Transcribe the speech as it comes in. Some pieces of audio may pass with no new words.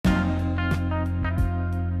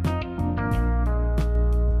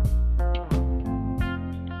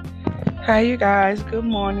Okay, you guys, good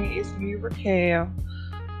morning. It's me, Raquel.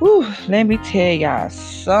 Whew, let me tell y'all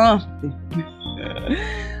something.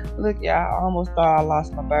 Look, y'all, I almost thought I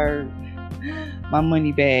lost my bird. My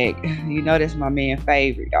money bag. You know that's my man's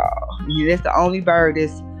favorite, y'all. That's the only bird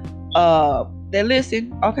that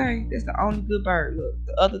listen, okay? That's the only good bird. Look,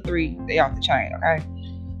 the other three, they off the chain, okay?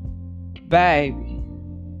 Baby,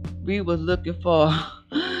 we was looking for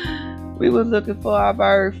our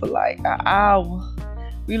bird for like an hour.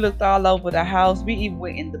 We looked all over the house. We even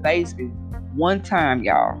went in the basement one time,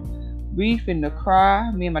 y'all. We finna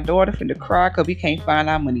cry. Me and my daughter finna cry because we can't find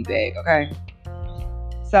our money bag, okay?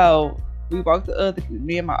 So we woke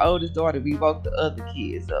me and my oldest daughter, we woke the other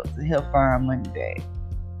kids up to help find money bag.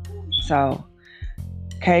 So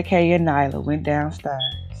KK and Nyla went downstairs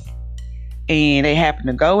and they happened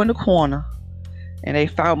to go in the corner and they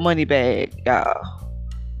found money bag, y'all,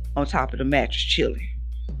 on top of the mattress chilling.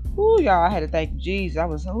 Ooh, y'all, I had to thank Jesus. I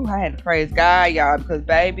had to praise God, y'all, because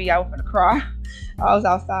baby, I was gonna cry. I was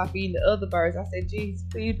outside feeding the other birds. I said, Jesus,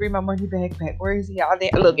 please bring my money bag back. Where is he?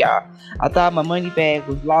 Look, y'all, I thought my money bag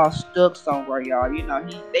was lost, stuck somewhere, y'all. You know,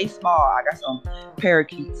 they small. I got some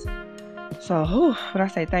parakeets. So, but I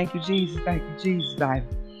say thank you, Jesus, baby.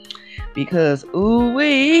 Because,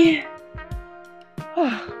 ooh-wee,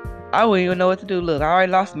 I wouldn't even know what to do. Look, I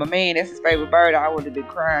already lost my man. That's his favorite bird. I would have been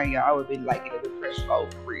crying, y'all. I would have been like in a depression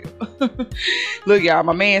mode for real. Look, y'all,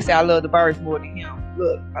 my man said I love the birds more than him.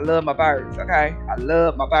 Look, I love my birds, okay? I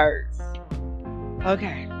love my birds.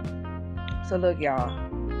 Okay. So look, y'all,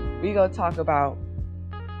 we gonna talk about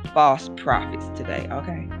false prophets today,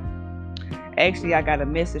 okay? Actually, I got a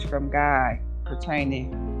message from God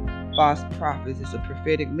pertaining false prophets. It's a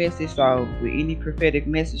prophetic message. So with any prophetic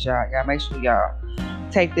message, y'all make sure y'all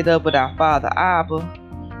take it up with our Father Abba.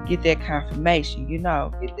 Get that confirmation,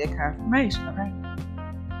 okay?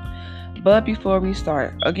 But before we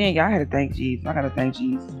start, again, y'all had to thank Jesus. I gotta thank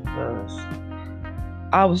Jesus because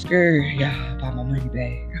I was scared, y'all, about my money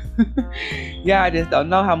bag. Y'all just don't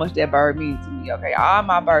know how much that bird means to me, okay? All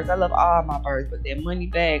my birds, I love all my birds, but that money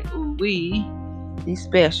bag, ooh-wee, he's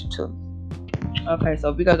special to me. Okay,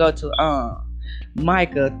 so we're gonna go to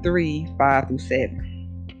Micah 3:5-7.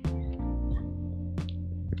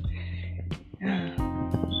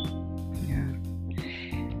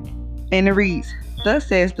 And it reads, Thus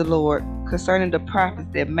says the Lord, concerning the prophets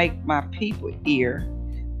that make my people hear,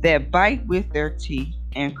 that bite with their teeth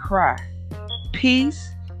and cry,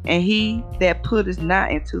 peace, and he that putteth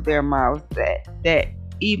not into their mouths, that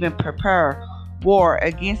even prepare war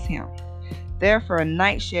against him. Therefore a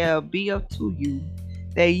night shall be unto you,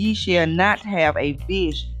 that ye shall not have a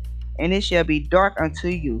vision, and it shall be dark unto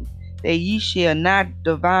you, that ye shall not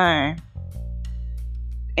divine,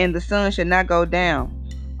 and the sun shall not go down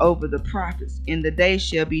over the prophets, and the day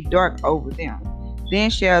shall be dark over them. Then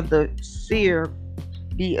shall the seer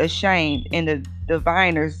be ashamed, and the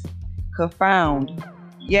diviners confound.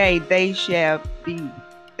 Yea, they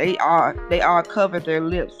all cover their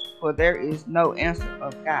lips, for there is no answer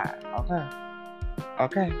of God.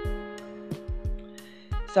 Okay.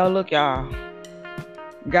 So look, y'all,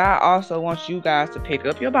 God also wants you guys to pick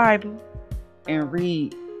up your Bible and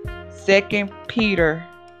read 2 Peter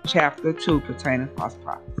chapter 2 pertaining to false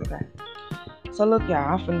prophets, okay? So look,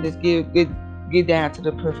 y'all, I'm finna just get down to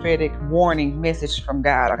the prophetic warning message from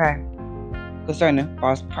God, okay? Concerning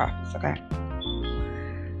false prophets, okay?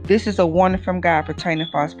 This is a warning from God pertaining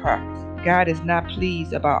to false prophets. God is not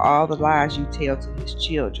pleased about all the lies you tell to his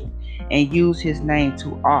children and use his name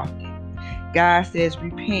too often. God says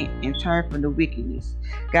repent and turn from the wickedness.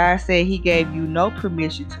 God said he gave you no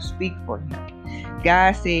permission to speak for him.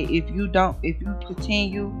 God said if you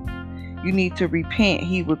continue, you need to repent.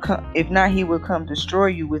 He will come. If not, he will come destroy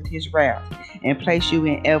you with his wrath and place you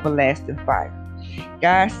in everlasting fire.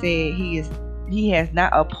 God said he has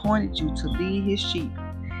not appointed you to lead his sheep,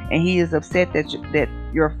 and he is upset that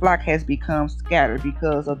your flock has become scattered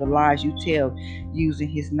because of the lies you tell using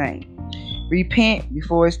his name. Repent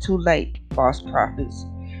before it's too late, false prophets.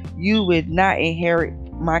 You will not inherit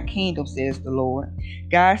my kingdom, says the Lord.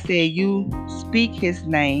 God said you speak his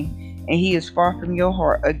name, and he is far from your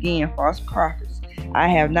heart. Again, false prophets, I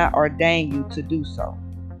have not ordained you to do so.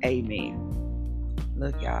 Amen.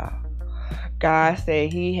 Look, y'all, God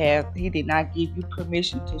said he did not give you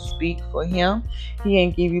permission to speak for him. He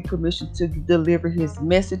didn't give you permission to deliver his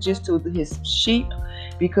messages to his sheep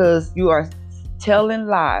because you are telling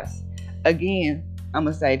lies. Again, I'm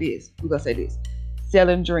going to say this. We're going to say this.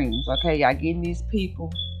 Selling dreams, okay? Y'all getting these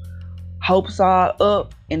people hopes all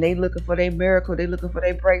up and they looking for their miracle. They looking for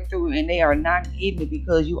their breakthrough and they are not getting it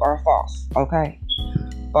because you are false, okay?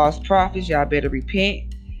 False prophets, y'all better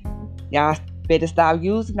repent. Y'all better stop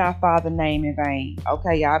using our Father name in vain.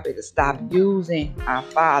 Okay, y'all better stop using our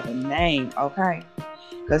Father name. Okay,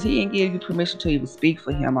 because He didn't give you permission to even speak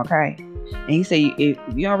for Him. Okay, and He said if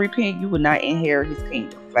you don't repent, you will not inherit His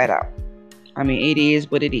kingdom. Flat out. I mean, it is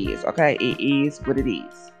what it is. Okay, it is what it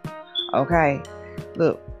is. Okay,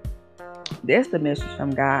 look, that's the message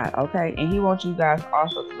from God. Okay, and He wants you guys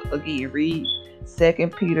also to again read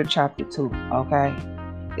 2 Peter chapter 2. Okay,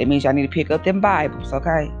 that means y'all need to pick up them Bibles.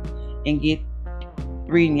 Okay, and get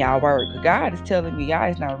reading y'all word. Cause God is telling me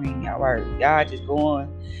y'all is not reading y'all word. Y'all just going,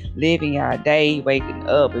 living y'all day, waking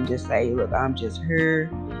up and just say, look, I'm just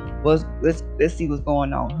here. Let's see what's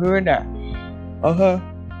going on here now.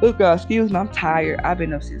 Look, guys, excuse me, I'm tired. I've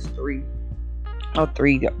been up since 3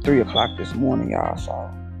 o'clock this morning, y'all. So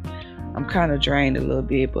I'm kind of drained a little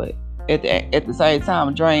bit, but at the same time,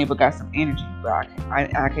 I'm drained but got some energy. But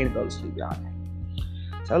I can't go to sleep, y'all.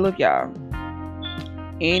 So look, y'all.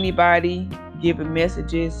 Anybody giving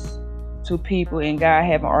messages to people and God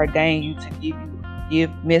haven't ordained you to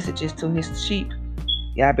give messages to His sheep,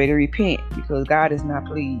 y'all better repent, because God is not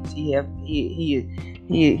pleased. He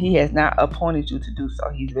has not appointed you to do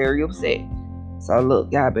so. He's very upset. So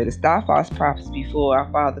look, y'all better stop false prophets before our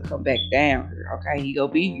Father come back down here. Okay, He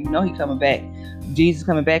coming back. Jesus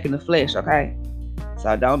coming back in the flesh. Okay,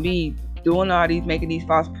 so don't be doing all these, making these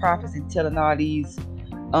false prophets and telling all these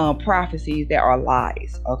prophecies that are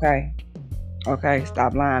lies. Okay,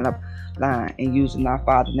 stop lying and using our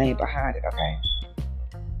Father's name behind it. Okay,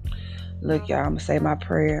 look, y'all, I'm gonna say my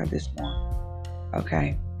prayer this morning.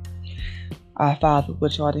 Okay, our Father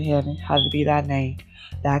which art in heaven, hallowed be thy name.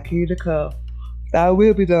 Thy kingdom come, thy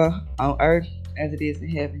will be done on earth as it is in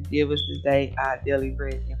heaven. Give us this day our daily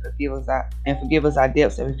bread, and forgive us our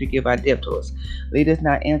debts as we forgive our debtors. Lead us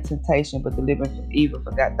not into temptation, but deliver us from evil.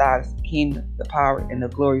 For God, thine is the kingdom, the power, and the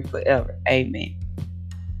glory forever. Amen.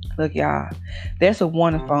 Look, y'all, that's a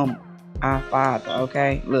warning from our Father.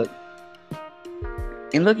 Okay, look,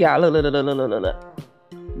 and look, y'all, look.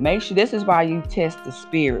 Make sure this is why you test the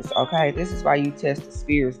spirits. Okay, this is why you test the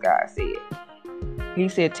spirits. God said. He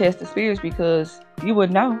said test the spirits because you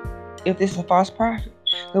would know if this is a false prophet.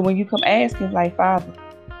 But when you come ask Him, like, Father,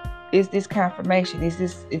 is this confirmation? Is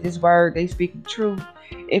this word they speaking true?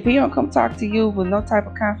 If He don't come talk to you with no type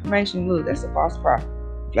of confirmation, look, that's a false prophet.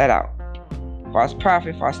 Flat out. False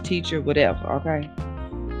prophet, false teacher, whatever. Okay?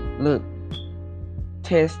 Look,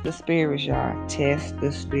 test the spirits, y'all. Test the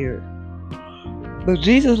spirit. But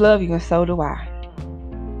Jesus loves you, and so do I.